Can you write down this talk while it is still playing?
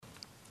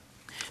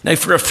Now,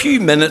 for a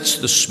few minutes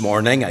this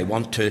morning, I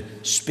want to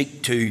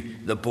speak to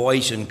the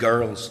boys and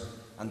girls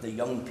and the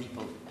young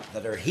people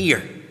that are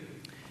here.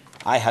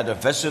 I had a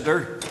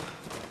visitor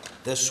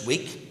this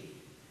week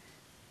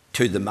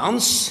to the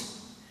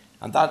manse,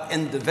 and that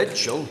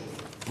individual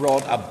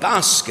brought a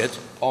basket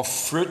of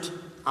fruit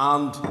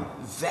and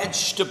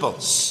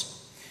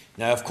vegetables.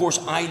 Now, of course,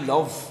 I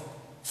love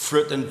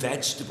fruit and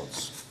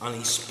vegetables, and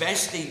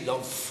especially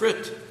love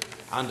fruit.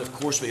 And, of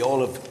course, we all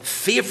have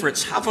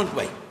favourites, haven't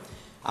we?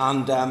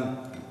 And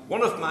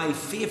one of my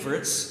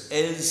favourites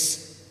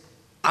is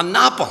an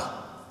apple.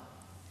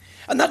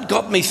 And that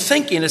got me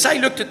thinking, as I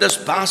looked at this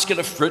basket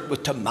of fruit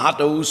with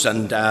tomatoes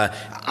and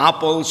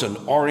apples and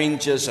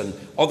oranges and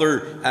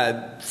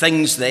other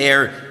things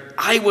there,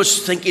 I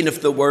was thinking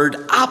of the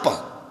word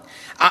apple.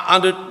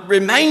 And it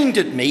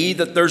reminded me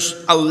that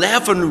there's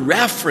 11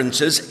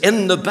 references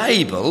in the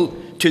Bible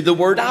to the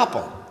word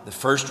apple. The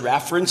first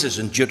reference is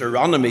in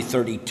Deuteronomy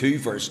 32,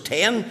 verse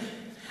 10.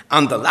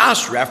 And the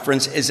last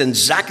reference is in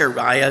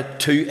Zechariah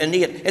 2 and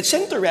 8. It's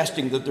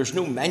interesting that there's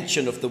no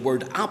mention of the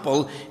word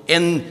apple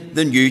in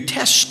the New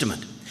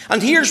Testament.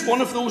 And here's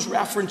one of those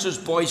references,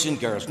 boys and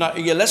girls. Now, are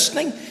you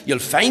listening? You'll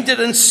find it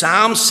in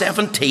Psalm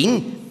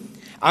 17,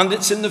 and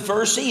it's in the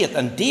verse 8.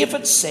 And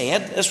David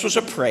said, this was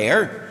a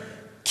prayer,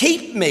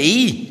 "Keep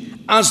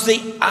me as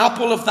the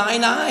apple of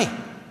thine eye."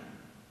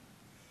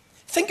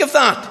 Think of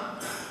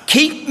that.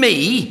 Keep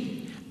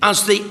me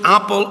as the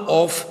apple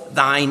of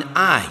thine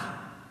eye.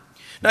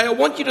 Now, I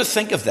want you to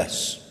think of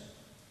this.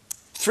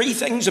 3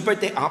 things about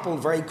the apple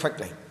very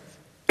quickly.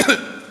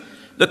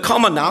 The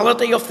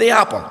commonality of the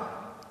apple.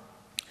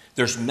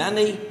 There's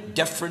many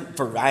different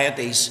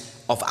varieties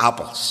of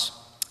apples.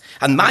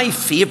 And my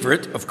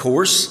favourite, of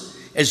course,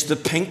 is the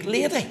Pink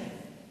Lady.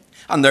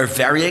 And they're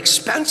very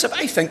expensive.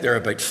 I think they're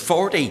about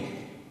 40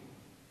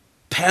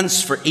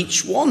 pence for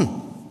each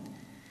one.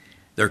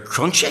 They're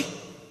crunchy,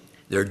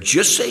 they're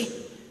juicy,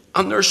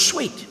 and they're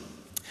sweet.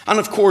 And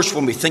of course,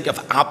 when we think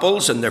of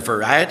apples and their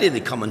variety,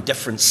 they come in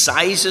different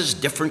sizes,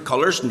 different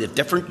colours, and they have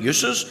different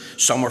uses.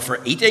 Some are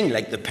for eating,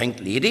 like the Pink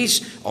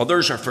Ladies.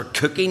 Others are for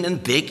cooking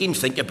and baking.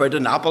 Think about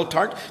an apple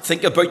tart.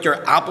 Think about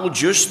your apple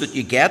juice that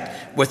you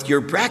get with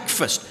your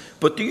breakfast.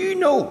 But do you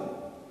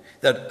know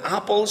that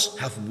apples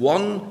have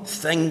one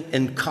thing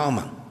in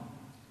common?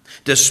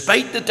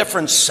 Despite the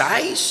different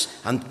size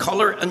and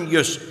colour and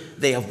use,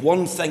 they have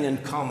one thing in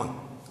common.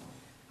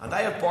 And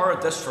I have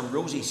borrowed this from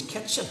Rosie's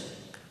kitchen.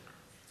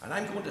 And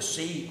I'm going to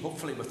see,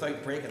 hopefully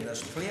without breaking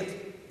this plate.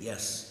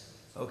 Yes.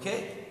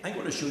 Okay? I'm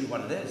going to show you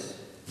what it is.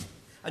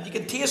 And you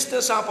can taste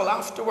this apple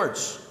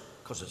afterwards,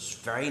 because it's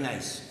very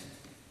nice.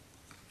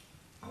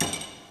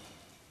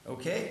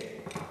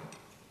 Okay?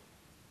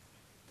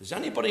 Does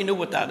anybody know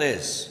what that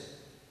is?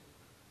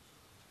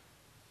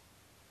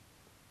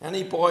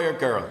 Any boy or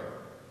girl?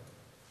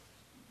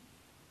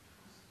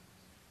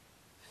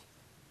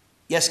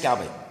 Yes,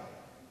 Gabby?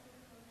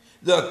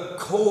 The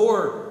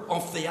core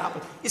of the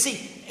apple. You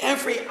see,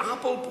 every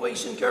apple,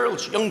 boys and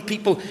girls, young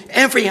people,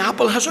 every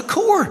apple has a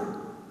core.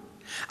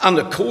 And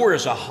the core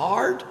is a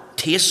hard,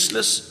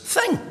 tasteless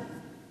thing.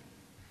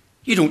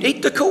 You don't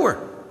eat the core.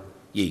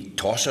 You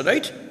toss it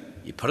out,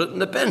 you put it in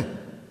the bin.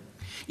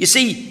 You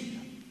see,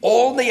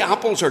 all the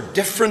apples are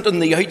different on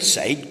the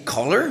outside,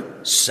 colour,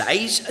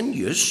 size and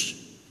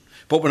use.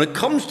 But when it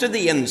comes to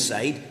the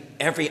inside,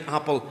 every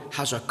apple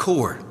has a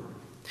core.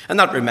 And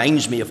that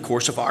reminds me, of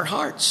course, of our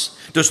hearts.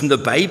 Doesn't the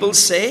Bible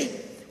say,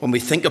 when we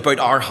think about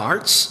our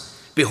hearts,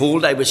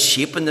 "Behold, I was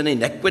shapen in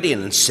iniquity,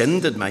 and in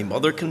sin did my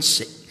mother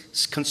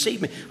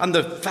conceive me." And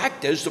the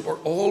fact is that we're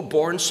all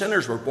born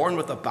sinners. We're born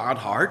with a bad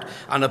heart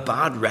and a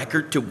bad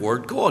record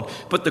toward God.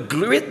 But the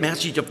great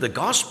message of the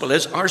gospel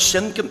is our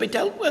sin can be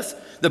dealt with.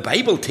 The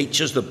Bible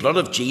teaches the blood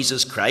of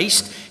Jesus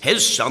Christ,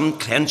 his Son,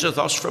 cleanseth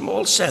us from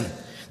all sin.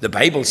 The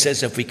Bible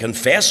says if we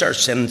confess our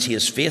sins, he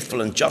is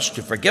faithful and just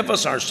to forgive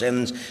us our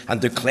sins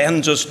and to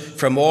cleanse us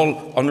from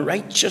all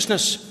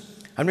unrighteousness.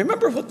 And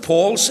remember what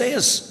Paul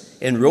says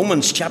in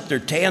Romans chapter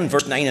 10,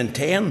 verse 9 and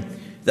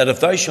 10, that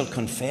if thou shalt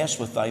confess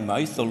with thy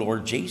mouth the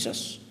Lord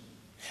Jesus,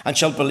 and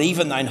shalt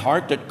believe in thine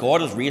heart that God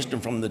hath raised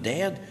him from the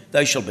dead,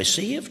 thou shalt be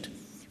saved.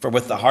 For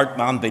with the heart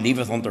man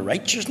believeth unto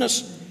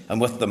righteousness,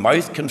 and with the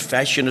mouth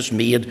confession is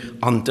made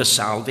unto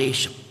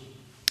salvation.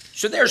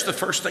 So there's the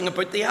first thing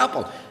about the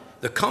apple.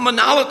 The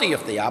commonality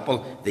of the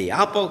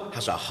apple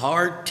has a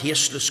hard,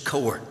 tasteless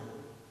core.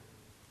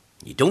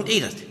 You don't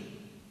eat it.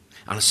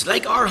 And it's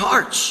like our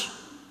hearts,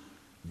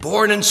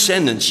 born in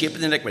sin and shaped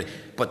in iniquity.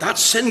 But that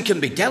sin can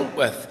be dealt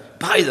with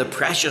by the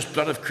precious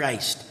blood of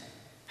Christ.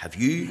 Have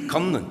you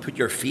come and put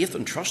your faith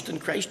and trust in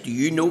Christ? Do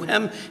you know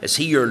him? Is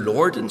he your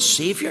Lord and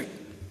Saviour?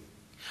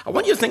 I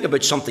want you to think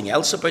about something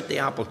else about the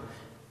apple.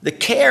 The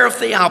care of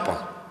the apple.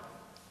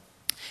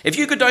 If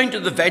you go down to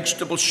the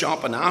vegetable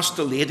shop and ask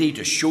the lady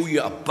to show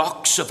you a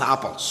box of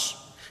apples,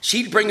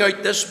 she'll bring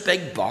out this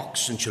big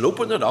box and she'll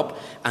open it up,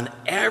 and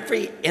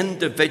every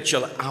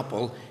individual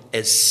apple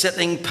is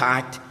sitting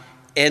packed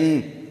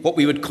in what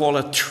we would call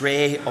a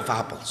tray of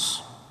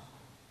apples.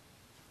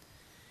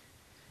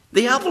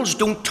 The apples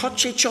don't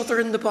touch each other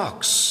in the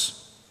box.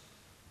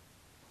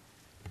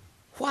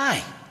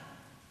 Why?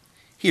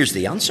 Here's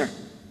the answer.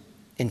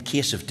 In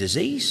case of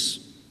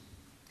disease.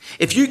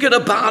 If you get a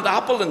bad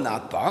apple in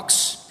that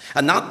box,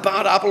 and that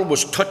bad apple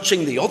was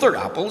touching the other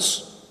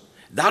apples,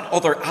 that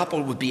other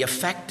apple would be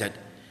affected,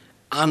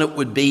 and it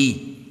would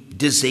be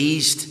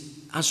diseased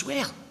as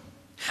well.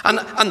 And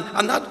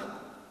that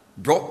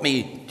brought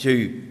me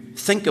to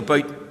think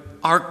about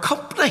our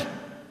company.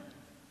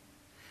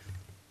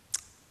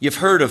 You've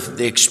heard of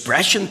the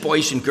expression,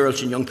 boys and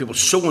girls and young people,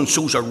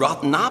 so-and-so's a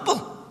rotten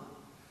apple.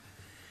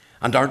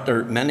 And aren't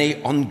there many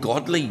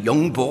ungodly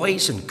young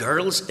boys and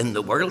girls in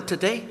the world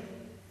today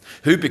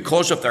who,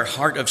 because of their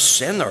heart of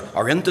sin,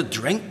 are into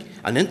drink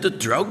and into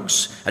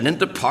drugs and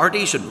into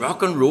parties and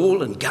rock and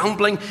roll and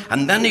gambling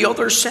and many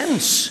other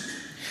sins?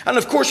 And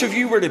of course, if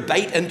you were to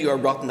bite into a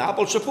rotten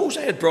apple, suppose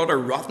I had brought a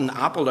rotten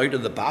apple out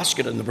of the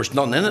basket, and there was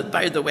none in it,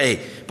 by the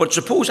way, but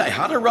suppose I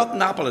had a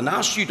rotten apple and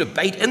asked you to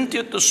bite into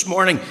it this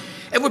morning,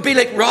 it would be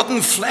like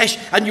rotten flesh,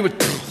 and you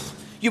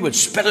would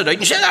spit it out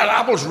and say, that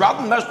apple's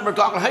rotten, Mr.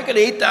 McLaughlin, how could I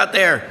eat that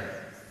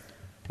there?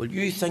 Well,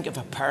 you think of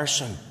a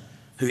person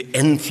who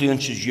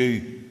influences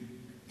you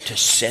to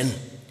sin,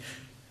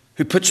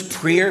 who puts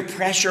peer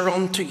pressure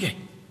onto you.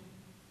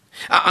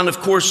 And of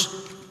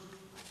course,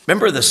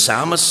 remember the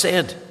psalmist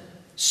said,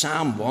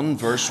 Psalm 1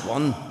 verse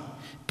 1,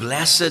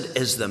 blessed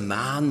is the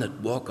man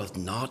that walketh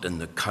not in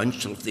the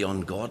counsel of the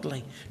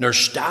ungodly, nor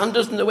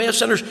standeth in the way of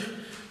sinners,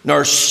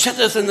 nor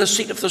sitteth in the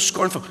seat of the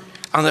scornful.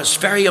 And it's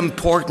very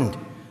important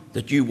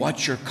that you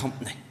watch your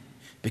company,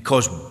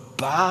 because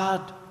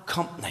bad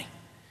company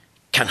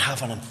can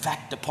have an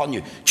effect upon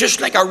you, just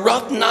like a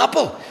rotten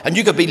apple, and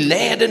you could be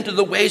led into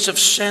the ways of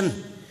sin.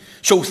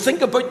 So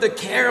think about the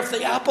care of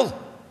the apple,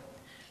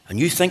 and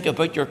you think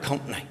about your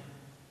company.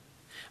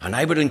 And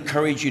I would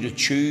encourage you to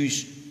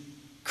choose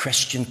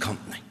Christian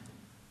company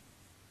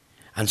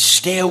and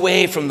stay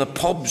away from the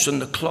pubs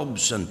and the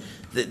clubs and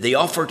the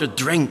offer to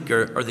drink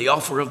or the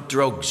offer of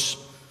drugs.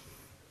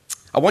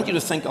 I want you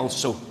to think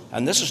also,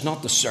 and this is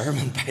not the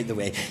sermon, by the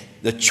way,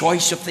 the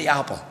choice of the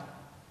apple.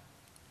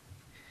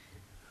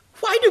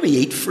 Why do we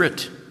eat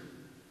fruit?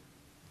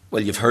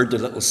 Well, you've heard the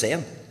little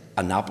saying,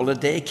 an apple a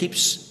day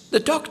keeps the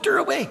doctor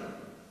away.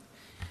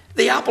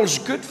 The apple's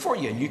good for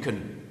you, and you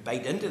can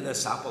bite into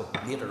this apple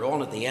later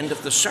on at the end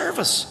of the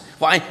service.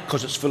 Why?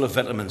 Because it's full of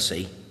vitamin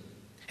C.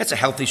 It's a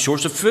healthy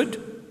source of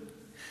food.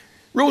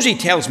 Rosie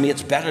tells me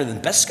it's better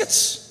than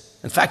biscuits.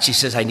 In fact, she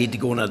says I need to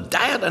go on a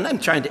diet, and I'm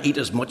trying to eat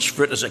as much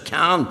fruit as I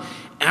can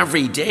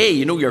every day.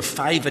 You know, you're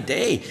 5 a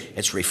day.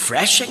 It's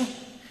refreshing,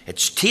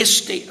 it's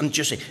tasty and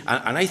juicy.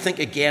 And I think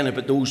again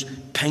about those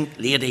Pink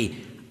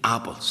Lady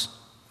apples.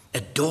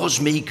 It does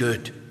me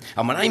good.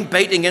 And when I'm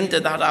biting into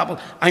that apple,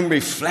 I'm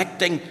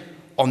reflecting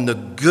on the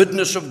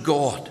goodness of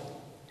God.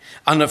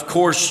 And of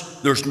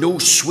course, there's no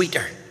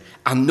sweeter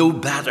and no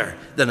better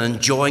than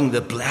enjoying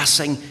the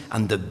blessing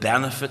and the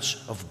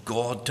benefits of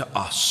God to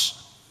us.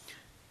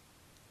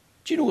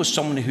 Do you know, as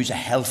someone who's a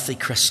healthy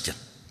Christian,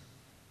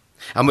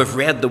 and we've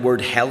read the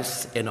word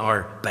health in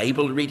our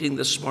Bible reading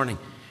this morning,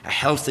 a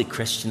healthy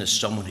Christian is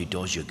someone who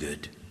does you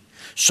good,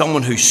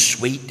 someone who's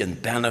sweet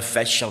and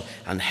beneficial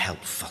and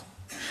helpful.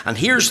 And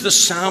here's the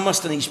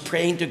psalmist, and he's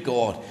praying to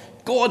God,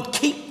 God,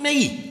 keep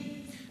me.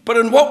 But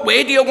in what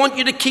way do you want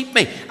you to keep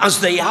me?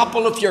 As the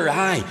apple of your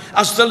eye,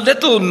 as the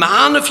little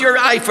man of your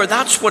eye, for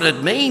that's what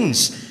it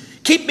means.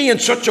 Keep me in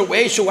such a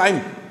way so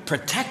I'm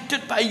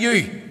protected by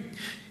you.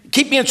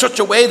 Keep me in such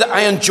a way that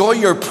I enjoy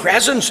your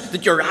presence,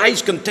 that your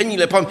eyes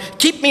continually upon me.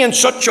 Keep me in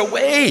such a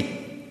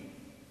way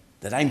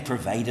that I'm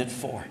provided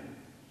for.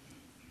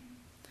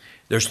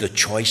 There's the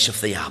choice of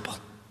the apple.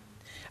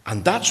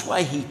 And that's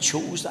why he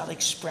chose that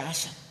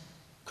expression,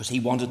 because he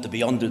wanted to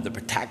be under the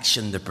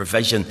protection, the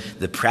provision,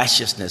 the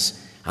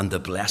preciousness, and the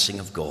blessing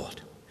of God.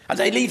 And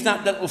I leave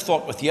that little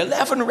thought with you.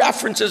 11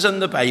 references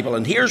in the Bible,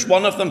 and here's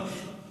one of them.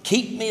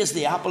 Keep me as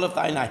the apple of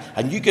thine eye.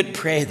 And you could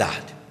pray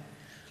that.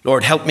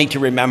 Lord, help me to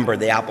remember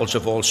the apples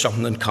have all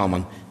something in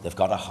common. They've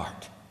got a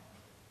heart.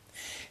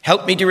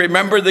 Help me to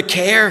remember the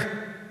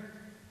care,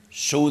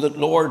 so that,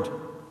 Lord,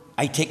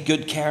 I take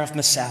good care of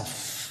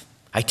myself.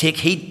 I take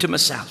heed to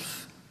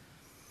myself.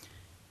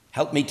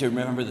 Help me to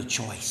remember the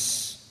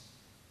choice.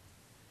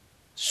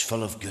 It's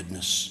full of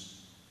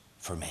goodness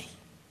for me.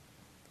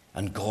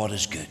 And God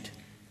is good.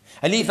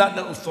 I leave that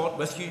little thought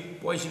with you,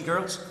 boys and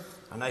girls,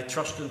 and I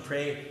trust and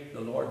pray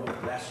the Lord will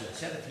bless you. I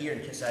said it here in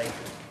case I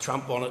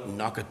tramp on it and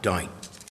knock it down.